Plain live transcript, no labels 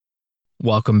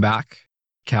Welcome back,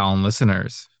 Callan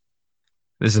listeners.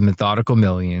 This is Methodical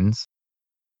Millions,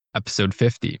 episode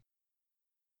 50.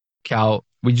 Cal,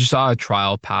 we just saw a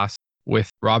trial pass with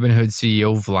Robinhood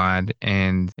CEO Vlad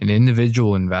and an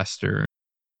individual investor,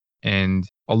 and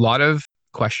a lot of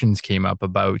questions came up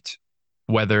about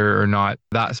whether or not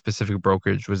that specific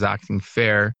brokerage was acting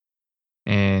fair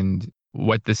and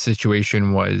what the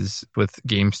situation was with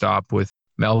GameStop, with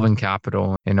Melvin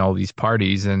Capital, and all these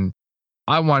parties. And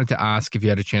I wanted to ask if you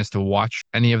had a chance to watch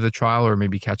any of the trial or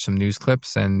maybe catch some news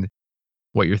clips and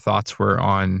what your thoughts were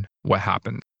on what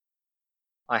happened.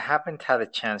 I haven't had a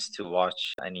chance to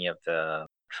watch any of the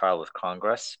trial with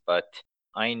Congress, but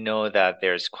I know that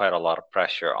there's quite a lot of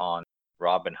pressure on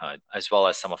Robinhood, as well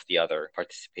as some of the other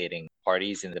participating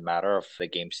parties in the matter of the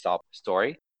GameStop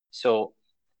story. So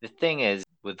the thing is,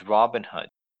 with Robinhood,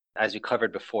 as we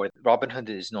covered before, Robinhood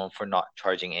is known for not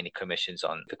charging any commissions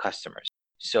on the customers.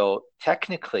 So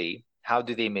technically, how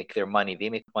do they make their money? They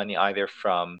make money either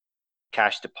from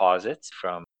cash deposits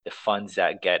from the funds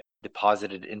that get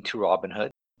deposited into Robinhood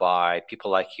by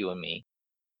people like you and me,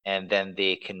 and then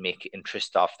they can make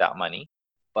interest off that money.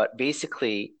 But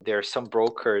basically, there are some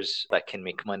brokers that can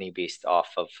make money based off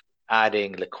of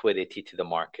adding liquidity to the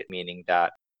market, meaning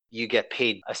that you get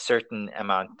paid a certain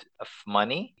amount of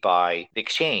money by the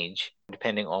exchange,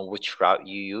 depending on which route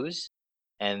you use.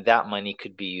 And that money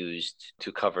could be used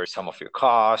to cover some of your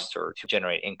costs or to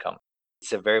generate income.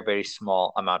 It's a very, very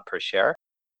small amount per share.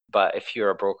 But if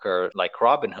you're a broker like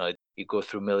Robinhood, you go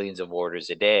through millions of orders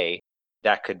a day,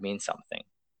 that could mean something.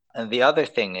 And the other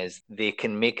thing is they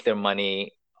can make their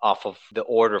money off of the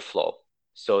order flow.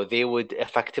 So they would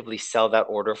effectively sell that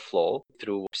order flow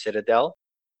through Citadel,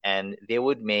 and they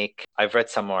would make, I've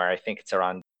read somewhere, I think it's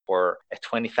around for a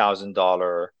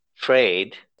 $20,000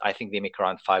 trade, I think they make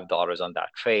around $5 on that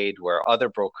trade, where other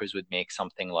brokers would make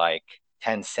something like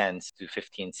 10 cents to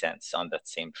 15 cents on that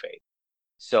same trade.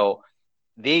 So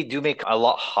they do make a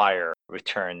lot higher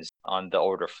returns on the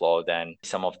order flow than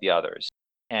some of the others.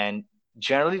 And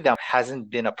generally, that hasn't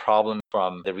been a problem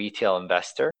from the retail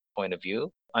investor point of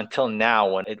view until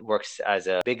now, when it works as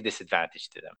a big disadvantage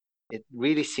to them. It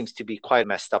really seems to be quite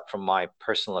messed up from my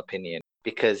personal opinion,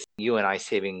 because you and I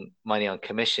saving money on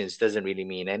commissions doesn't really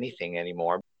mean anything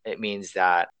anymore. It means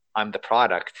that I'm the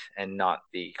product and not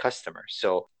the customer.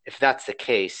 So if that's the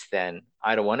case, then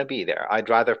I don't want to be there. I'd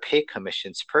rather pay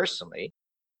commissions personally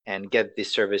and get the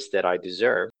service that I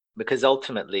deserve, because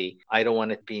ultimately I don't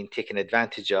want it being taken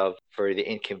advantage of for the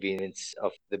inconvenience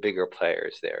of the bigger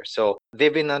players there. So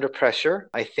they've been under pressure.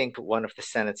 I think one of the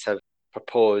Senates have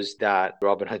proposed that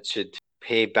Robinhood should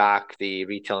pay back the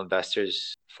retail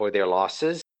investors for their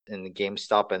losses in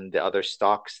GameStop and the other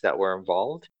stocks that were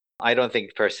involved. I don't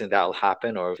think personally that will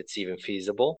happen, or if it's even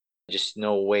feasible. Just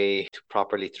no way to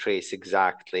properly trace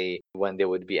exactly when they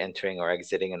would be entering or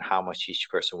exiting and how much each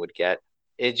person would get.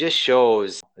 It just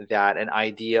shows that an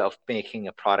idea of making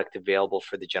a product available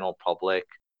for the general public,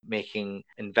 making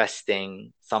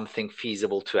investing something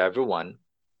feasible to everyone,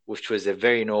 which was a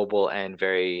very noble and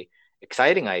very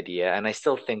exciting idea. And I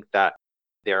still think that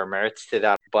there are merits to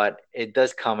that, but it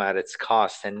does come at its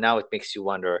cost. And now it makes you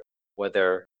wonder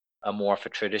whether a more of a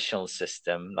traditional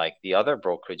system like the other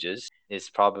brokerages is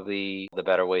probably the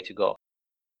better way to go.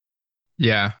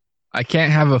 Yeah, I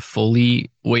can't have a fully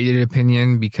weighted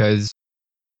opinion because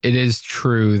it is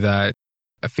true that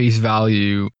at face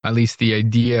value, at least the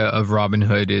idea of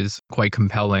Robinhood is quite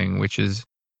compelling, which is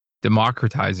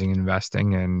democratizing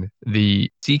investing. And the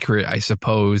secret, I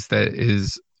suppose, that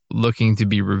is looking to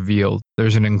be revealed,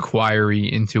 there's an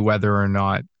inquiry into whether or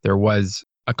not there was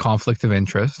a conflict of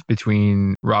interest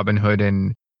between Robinhood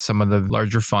and some of the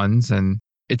larger funds. And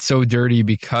it's so dirty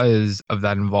because of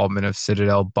that involvement of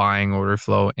Citadel buying order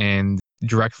flow and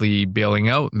directly bailing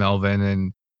out Melvin.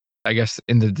 And I guess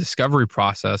in the discovery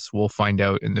process, we'll find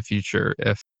out in the future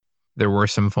if there were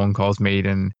some phone calls made.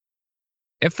 And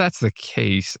if that's the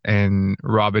case and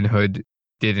Robinhood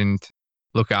didn't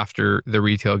look after the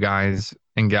retail guys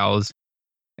and gals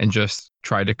and just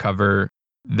try to cover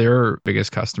their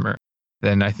biggest customer,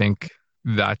 then I think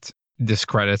that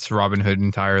discredits Robinhood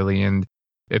entirely and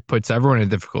it puts everyone in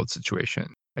a difficult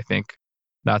situation. I think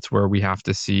that's where we have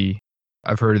to see.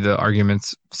 I've heard the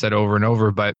arguments said over and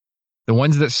over, but the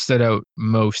ones that stood out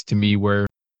most to me were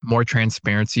more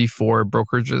transparency for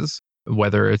brokerages,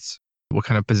 whether it's what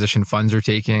kind of position funds are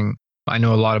taking. I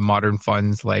know a lot of modern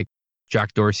funds like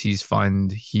Jack Dorsey's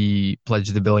fund, he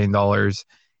pledged $1 billion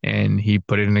and he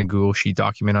put it in a Google Sheet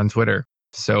document on Twitter.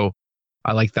 So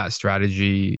I like that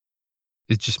strategy.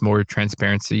 It's just more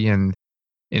transparency. And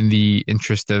in the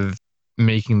interest of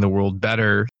making the world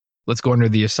better, let's go under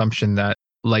the assumption that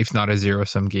life's not a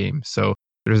zero-sum game. So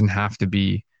there doesn't have to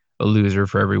be a loser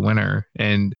for every winner.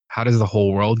 And how does the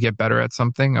whole world get better at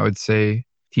something? I would say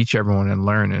teach everyone and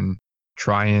learn and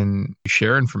try and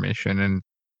share information. And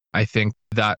I think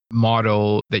that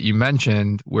model that you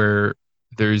mentioned, where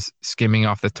there's skimming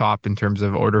off the top in terms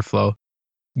of order flow,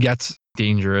 gets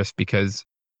dangerous because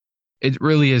it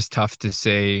really is tough to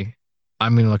say,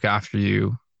 I'm going to look after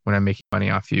you when I'm making money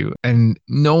off you. And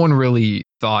no one really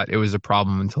thought it was a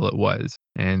problem until it was.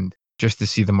 And just to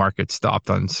see the market stopped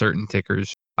on certain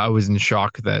tickers, I was in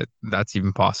shock that that's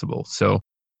even possible. So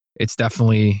it's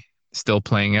definitely still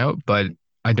playing out, but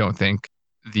I don't think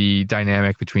the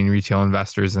dynamic between retail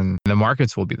investors and the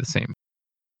markets will be the same.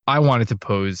 I wanted to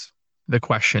pose the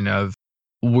question of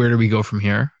where do we go from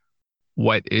here?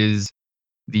 What is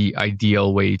the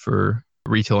ideal way for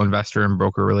retail investor and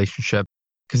broker relationship?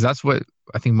 Because that's what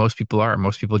I think most people are.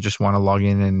 Most people just want to log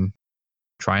in and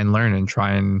try and learn and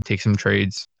try and take some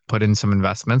trades, put in some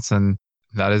investments, and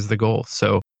that is the goal.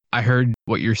 So I heard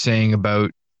what you're saying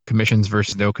about commissions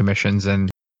versus no commissions. And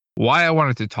why I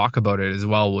wanted to talk about it as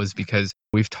well was because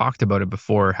we've talked about it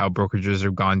before, how brokerages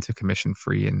have gone to commission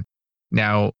free. And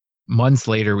now, months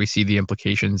later, we see the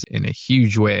implications in a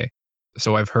huge way.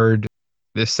 So I've heard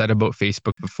this said about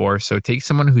Facebook before. So take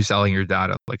someone who's selling your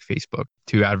data like Facebook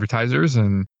to advertisers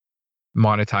and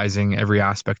monetizing every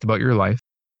aspect about your life.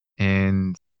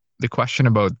 And the question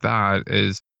about that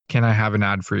is, can I have an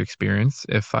ad-free experience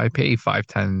if I pay $5,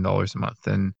 $10 a month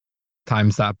and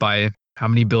times that by how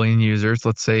many billion users?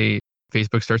 Let's say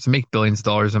Facebook starts to make billions of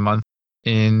dollars a month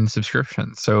in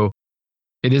subscriptions. So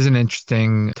it is an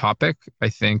interesting topic. I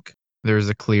think there's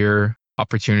a clear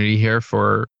opportunity here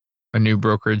for a new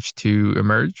brokerage to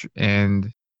emerge.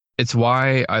 And it's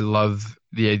why I love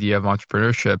the idea of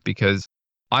entrepreneurship, because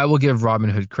I will give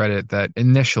Robinhood credit that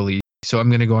initially, so I'm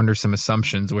going to go under some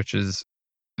assumptions, which is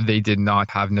they did not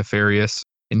have nefarious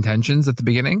intentions at the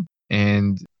beginning.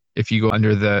 And if you go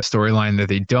under the storyline that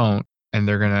they don't, and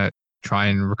they're going to try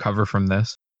and recover from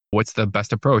this, what's the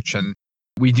best approach? And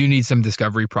we do need some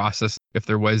discovery process if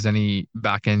there was any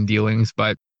back end dealings.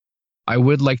 But I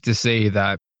would like to say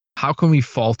that how can we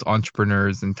fault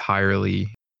entrepreneurs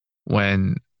entirely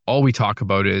when all we talk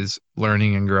about is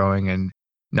learning and growing and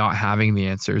not having the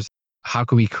answers? How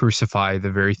can we crucify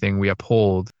the very thing we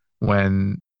uphold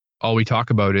when all we talk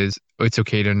about is it's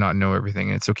okay to not know everything.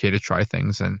 It's okay to try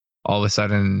things. And all of a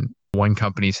sudden, one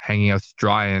company's hanging out to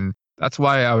dry. And that's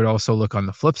why I would also look on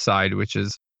the flip side, which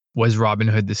is, was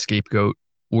Robinhood the scapegoat?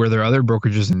 Were there other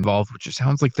brokerages involved? Which it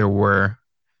sounds like there were.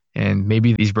 And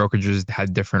maybe these brokerages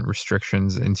had different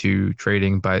restrictions into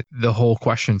trading, but the whole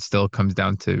question still comes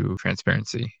down to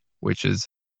transparency, which is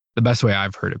the best way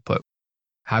I've heard it put.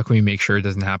 How can we make sure it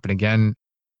doesn't happen again?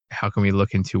 How can we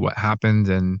look into what happened?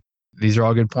 And these are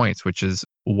all good points, which is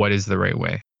what is the right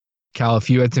way? Cal, if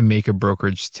you had to make a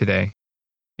brokerage today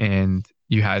and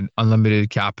you had unlimited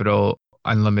capital,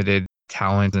 unlimited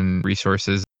talent and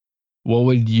resources, what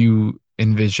would you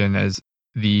envision as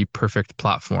the perfect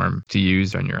platform to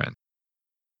use on your end?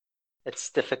 It's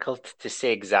difficult to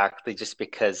say exactly just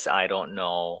because I don't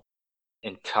know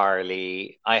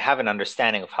entirely. I have an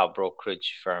understanding of how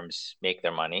brokerage firms make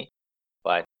their money,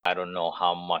 but I don't know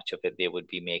how much of it they would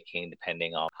be making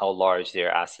depending on how large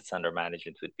their assets under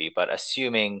management would be. But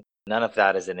assuming none of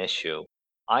that is an issue,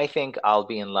 I think I'll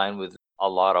be in line with a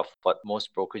lot of what most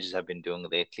brokerages have been doing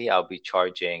lately. I'll be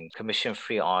charging commission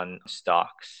free on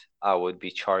stocks. I would be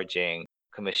charging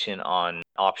commission on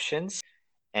options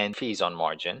and fees on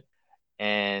margin.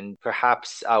 And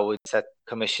perhaps I would set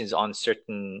commissions on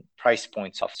certain price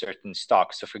points of certain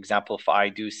stocks. So, for example, if I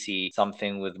do see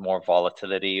something with more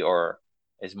volatility or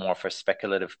is more for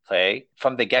speculative play,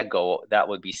 from the get go, that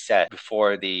would be set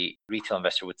before the retail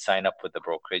investor would sign up with the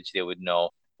brokerage. They would know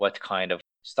what kind of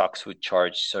stocks would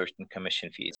charge certain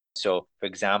commission fees. So, for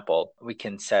example, we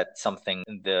can set something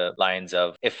in the lines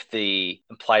of if the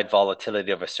implied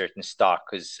volatility of a certain stock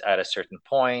is at a certain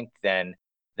point, then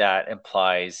that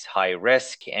implies high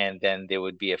risk, and then there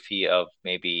would be a fee of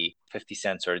maybe 50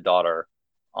 cents or $1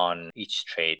 on each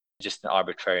trade. Just an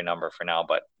arbitrary number for now,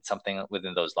 but something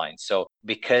within those lines. So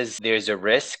because there's a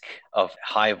risk of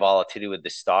high volatility with the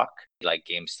stock, like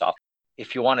GameStop,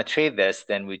 if you want to trade this,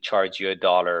 then we charge you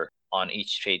 $1 on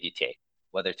each trade you take,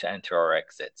 whether to enter or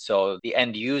exit. So the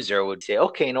end user would say,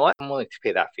 okay, you know what? I'm willing to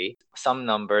pay that fee. Some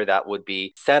number that would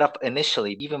be set up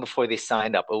initially, even before they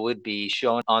signed up, it would be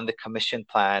shown on the commission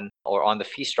plan or on the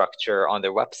fee structure on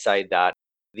their website that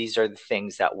these are the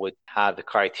things that would have the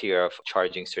criteria of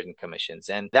charging certain commissions.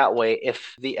 And that way,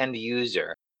 if the end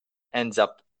user ends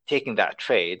up taking that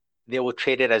trade, they will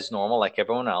trade it as normal like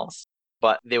everyone else.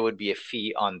 but there would be a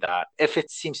fee on that if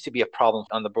it seems to be a problem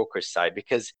on the broker's side.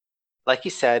 Because, like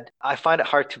you said, I find it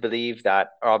hard to believe that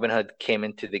Robinhood came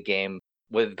into the game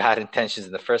with bad intentions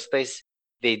in the first place.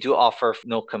 They do offer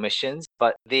no commissions,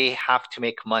 but they have to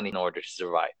make money in order to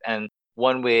survive. And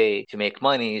one way to make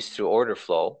money is through order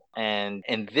flow. And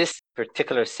in this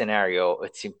particular scenario,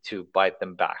 it seemed to bite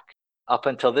them back. Up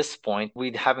until this point,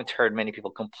 we haven't heard many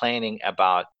people complaining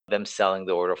about them selling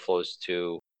the order flows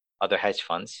to other hedge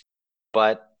funds.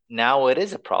 But now it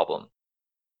is a problem.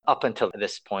 Up until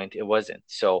this point, it wasn't.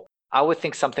 So I would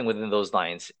think something within those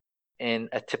lines. In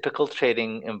a typical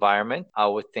trading environment, I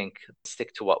would think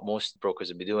stick to what most brokers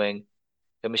would be doing.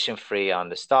 Commission free on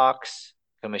the stocks,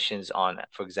 commissions on,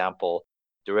 for example,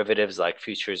 derivatives like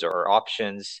futures or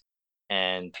options,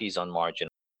 and fees on margin.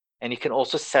 And you can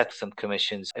also set some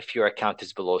commissions if your account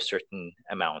is below a certain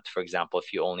amount. For example,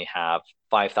 if you only have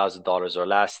 $5,000 or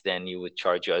less, then you would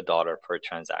charge you $1 per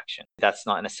transaction. That's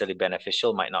not necessarily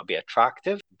beneficial, might not be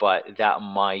attractive, but that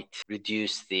might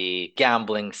reduce the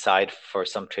gambling side for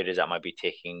some traders that might be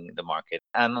taking the market.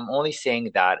 And I'm only saying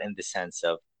that in the sense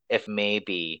of if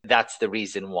maybe that's the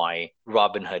reason why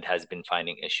Robinhood has been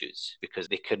finding issues, because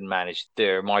they couldn't manage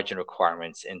their margin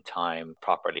requirements in time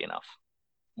properly enough.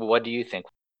 What do you think?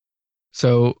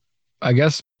 So I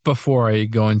guess before I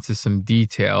go into some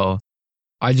detail,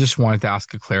 I just wanted to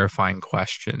ask a clarifying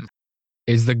question.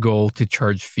 Is the goal to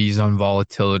charge fees on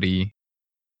volatility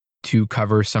to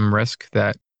cover some risk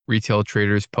that retail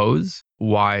traders pose?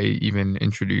 Why even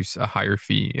introduce a higher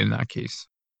fee in that case?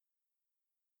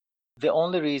 The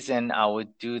only reason I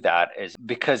would do that is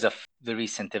because of the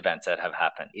recent events that have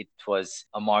happened. It was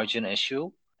a margin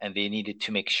issue, and they needed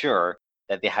to make sure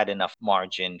that they had enough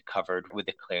margin covered with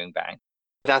the clearing bank.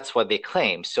 That's what they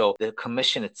claim. So the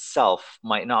commission itself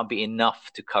might not be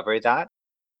enough to cover that.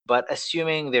 But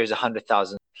assuming there's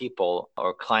 100,000 people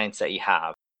or clients that you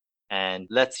have, and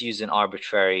let's use an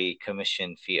arbitrary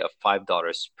commission fee of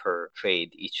 $5 per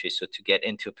trade each trade. So to get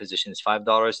into a position is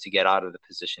 $5, to get out of the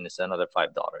position is another $5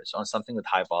 on something with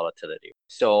high volatility.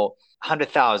 So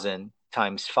 100,000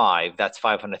 times 5, that's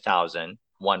 500,000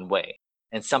 one way.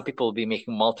 And some people will be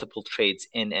making multiple trades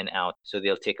in and out. So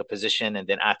they'll take a position and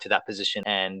then add to that position,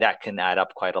 and that can add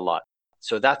up quite a lot.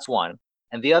 So that's one.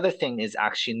 And the other thing is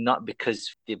actually not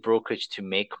because the brokerage to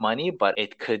make money, but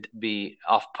it could be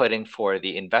off-putting for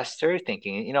the investor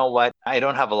thinking, you know what, I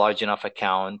don't have a large enough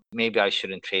account. Maybe I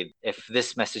shouldn't trade. If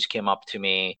this message came up to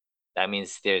me, that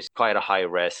means there's quite a high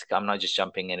risk. I'm not just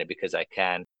jumping in it because I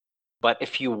can. But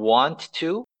if you want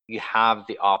to, you have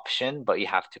the option, but you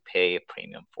have to pay a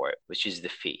premium for it, which is the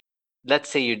fee. Let's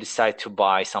say you decide to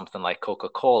buy something like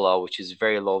Coca-Cola, which is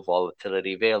very low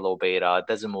volatility, very low beta,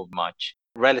 doesn't move much.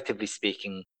 Relatively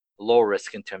speaking, low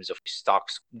risk in terms of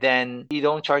stocks, then you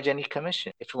don't charge any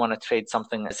commission. If you want to trade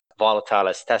something as volatile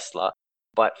as Tesla,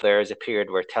 but there is a period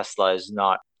where Tesla is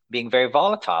not being very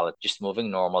volatile, it's just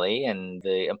moving normally and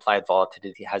the implied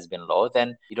volatility has been low,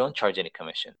 then you don't charge any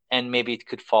commission. And maybe it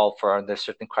could fall for under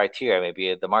certain criteria.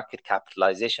 Maybe the market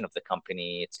capitalization of the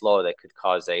company, it's low, that could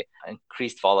cause a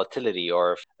increased volatility,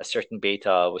 or a certain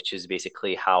beta, which is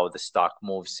basically how the stock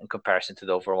moves in comparison to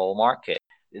the overall market.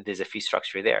 There's a fee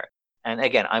structure there. And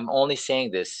again, I'm only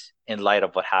saying this in light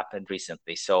of what happened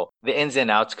recently. So the ins and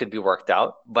outs could be worked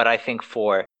out, but I think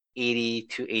for 80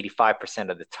 to 85%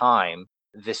 of the time,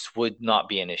 this would not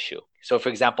be an issue. So for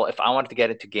example, if I wanted to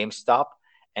get into GameStop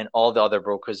and all the other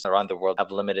brokers around the world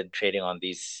have limited trading on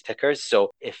these tickers.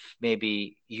 So if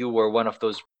maybe you were one of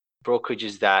those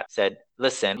brokerages that said,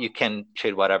 listen, you can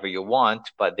trade whatever you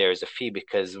want, but there's a fee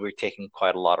because we're taking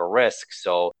quite a lot of risk.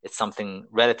 So it's something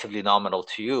relatively nominal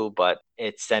to you, but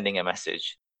it's sending a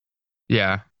message.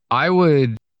 Yeah, I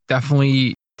would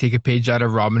definitely take a page out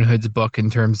of Robinhood's book in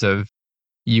terms of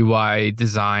UI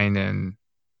design and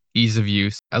ease of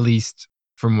use, at least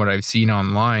from what I've seen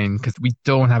online, because we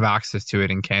don't have access to it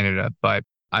in Canada. But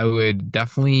I would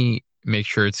definitely make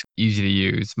sure it's easy to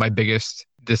use. My biggest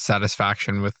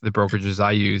dissatisfaction with the brokerages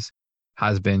I use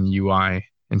has been UI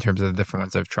in terms of the different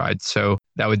ones I've tried. So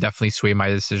that would definitely sway my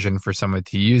decision for someone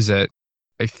to use it.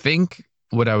 I think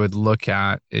what I would look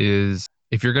at is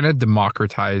if you're going to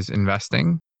democratize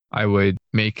investing, I would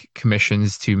make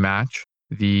commissions to match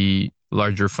the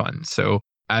larger funds. So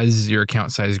as your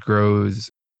account size grows,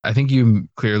 I think you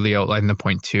clearly outlined the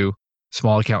point too.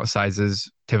 Small account sizes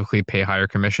typically pay higher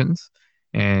commissions.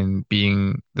 And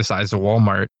being the size of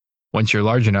Walmart, once you're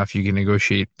large enough, you can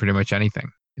negotiate pretty much anything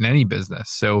in any business.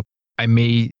 So I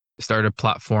may start a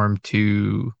platform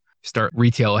to start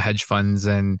retail hedge funds,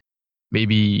 and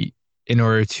maybe in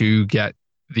order to get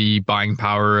the buying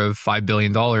power of $5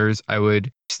 billion, I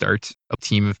would start a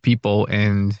team of people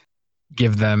and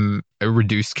give them a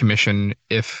reduced commission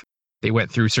if they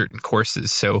went through certain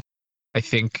courses. So I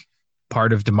think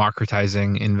part of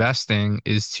democratizing investing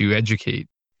is to educate.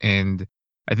 And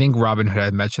I think Robinhood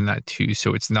had mentioned that too.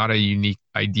 So it's not a unique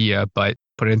idea, but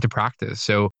put it into practice.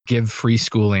 So give free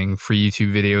schooling, free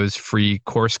YouTube videos, free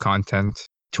course content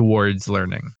towards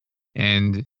learning.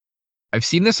 And I've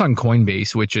seen this on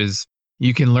Coinbase, which is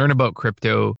you can learn about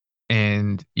crypto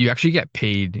and you actually get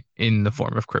paid in the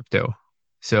form of crypto.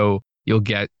 So you'll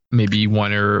get maybe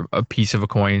one or a piece of a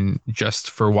coin just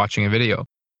for watching a video.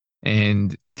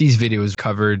 And these videos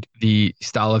covered the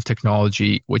style of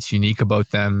technology, what's unique about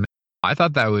them. I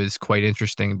thought that was quite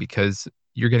interesting because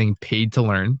you're getting paid to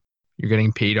learn. You're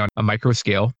getting paid on a micro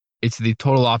scale. It's the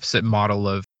total opposite model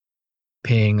of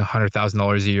paying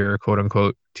 $100,000 a year, quote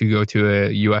unquote, to go to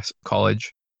a US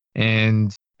college.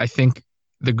 And I think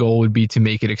the goal would be to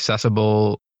make it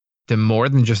accessible to more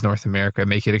than just North America,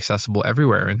 make it accessible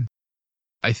everywhere. And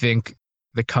I think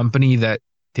the company that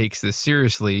takes this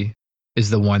seriously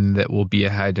is the one that will be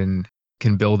ahead and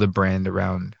can build a brand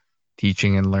around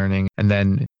teaching and learning. And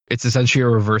then it's essentially a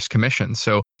reverse commission.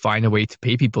 So find a way to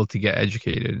pay people to get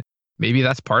educated. Maybe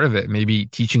that's part of it. Maybe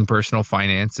teaching personal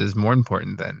finance is more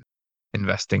important than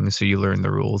investing. So you learn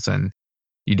the rules and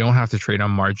you don't have to trade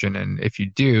on margin. And if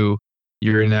you do,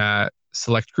 you're in a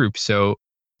select group. So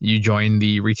you join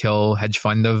the retail hedge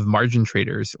fund of margin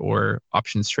traders or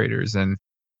options traders. And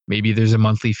maybe there's a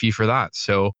monthly fee for that.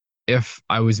 So if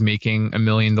I was making $1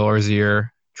 million a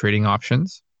year trading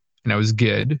options and I was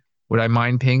good, would I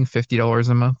mind paying $50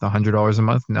 a month, $100 a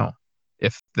month? No.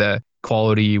 If the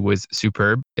quality was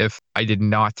superb, if I did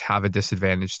not have a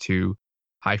disadvantage to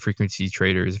high frequency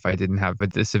traders, if I didn't have a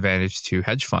disadvantage to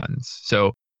hedge funds.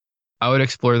 So I would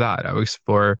explore that. I would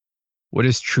explore what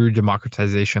does true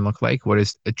democratization look like? What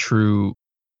does a true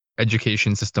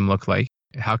education system look like?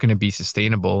 How can it be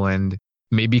sustainable? And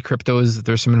maybe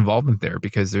there's some involvement there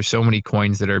because there's so many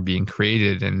coins that are being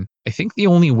created. And I think the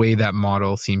only way that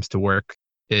model seems to work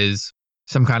is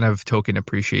some kind of token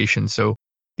appreciation. So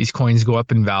these coins go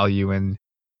up in value and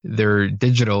they're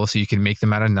digital, so you can make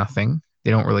them out of nothing.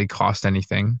 They don't really cost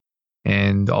anything.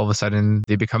 And all of a sudden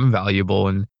they become valuable.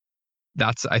 And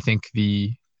that's, I think,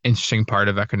 the interesting part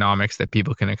of economics that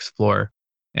people can explore.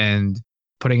 And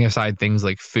putting aside things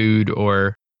like food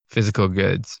or physical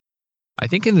goods, I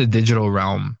think in the digital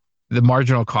realm, the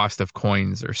marginal cost of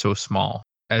coins are so small.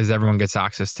 As everyone gets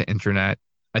access to internet,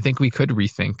 I think we could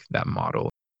rethink that model.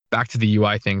 Back to the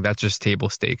UI thing, that's just table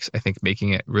stakes. I think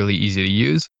making it really easy to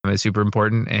use is super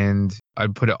important. And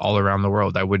I'd put it all around the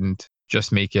world. I wouldn't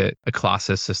just make it a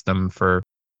classless system for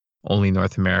only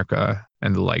North America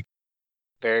and the like.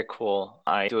 Very cool.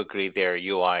 I do agree their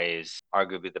UI is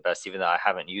arguably the best, even though I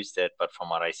haven't used it, but from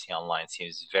what I see online, it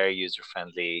seems very user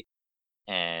friendly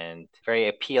and very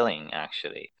appealing,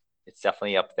 actually. It's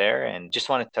definitely up there. And just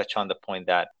want to touch on the point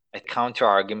that a counter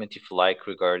argument, if you like,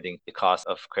 regarding the cost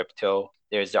of crypto.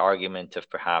 There's the argument of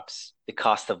perhaps the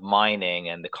cost of mining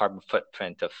and the carbon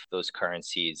footprint of those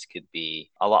currencies could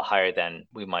be a lot higher than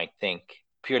we might think,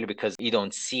 purely because you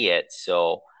don't see it.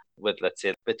 So with, let's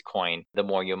say, Bitcoin, the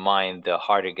more you mine, the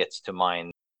harder it gets to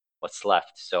mine what's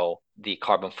left. So the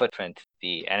carbon footprint,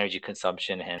 the energy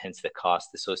consumption, and hence the cost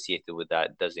associated with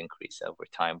that does increase over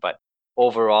time. But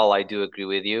overall, I do agree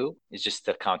with you. It's just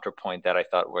a counterpoint that I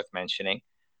thought worth mentioning,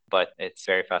 but it's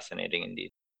very fascinating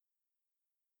indeed.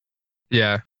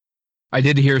 Yeah. I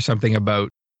did hear something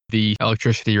about the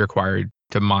electricity required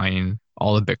to mine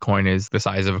all of Bitcoin is the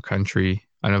size of a country.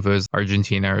 I don't know if it was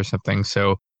Argentina or something.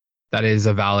 So that is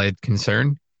a valid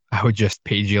concern. I would just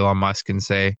page Elon Musk and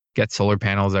say, get solar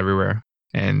panels everywhere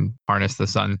and harness the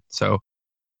sun. So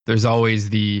there's always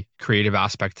the creative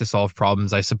aspect to solve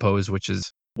problems, I suppose, which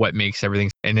is what makes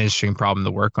everything an interesting problem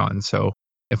to work on. So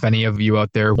if any of you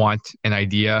out there want an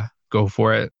idea, go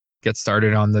for it. Get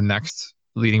started on the next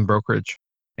leading brokerage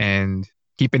and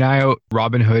keep an eye out.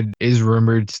 Robinhood is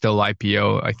rumored still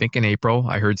IPO, I think in April.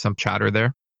 I heard some chatter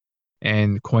there,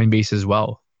 and Coinbase as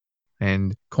well.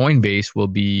 And Coinbase will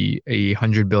be a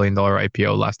 $100 billion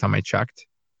IPO last time I checked.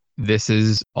 This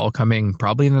is all coming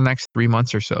probably in the next 3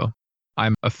 months or so.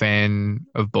 I'm a fan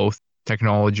of both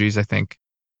technologies. I think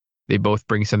they both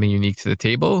bring something unique to the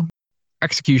table.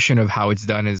 Execution of how it's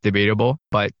done is debatable,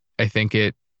 but I think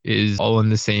it is all in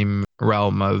the same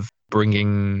realm of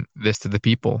bringing this to the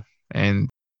people. And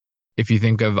if you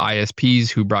think of ISPs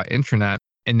who brought internet,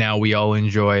 and now we all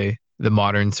enjoy the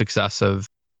modern success of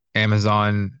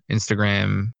Amazon,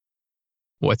 Instagram,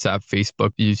 WhatsApp,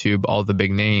 Facebook, YouTube, all the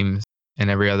big names, and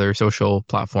every other social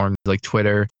platform like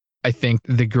Twitter, I think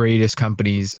the greatest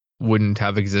companies wouldn't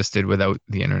have existed without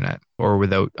the internet or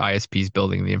without ISPs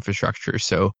building the infrastructure.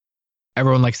 So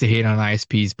everyone likes to hate on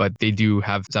ISPs, but they do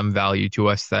have some value to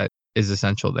us that is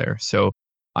essential there. So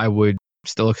I would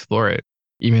still explore it,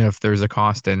 even if there's a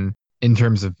cost. And in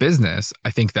terms of business,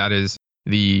 I think that is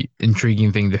the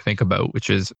intriguing thing to think about, which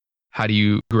is how do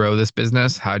you grow this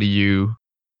business? How do you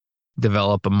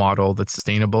develop a model that's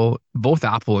sustainable? Both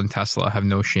Apple and Tesla have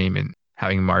no shame in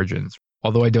having margins.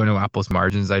 Although I don't know Apple's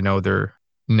margins, I know they're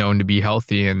known to be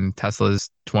healthy, and Tesla's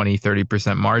 20,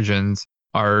 30% margins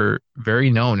are very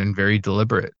known and very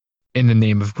deliberate in the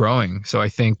name of growing. So I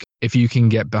think if you can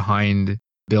get behind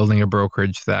building a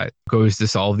brokerage that goes to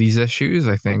solve these issues,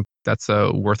 I think that's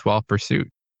a worthwhile pursuit.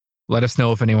 Let us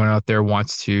know if anyone out there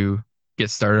wants to get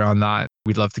started on that.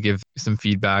 We'd love to give some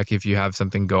feedback. If you have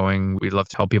something going, we'd love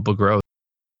to help people grow.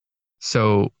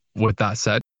 So with that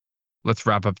said, let's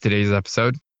wrap up today's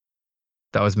episode.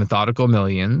 That was Methodical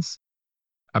Millions,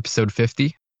 episode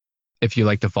 50. If you'd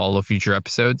like to follow future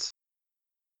episodes,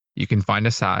 you can find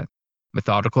us at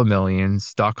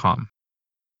methodicalmillions.com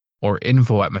or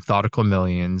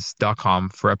info@methodicalmillions.com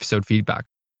for episode feedback.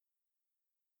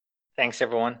 Thanks,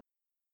 everyone.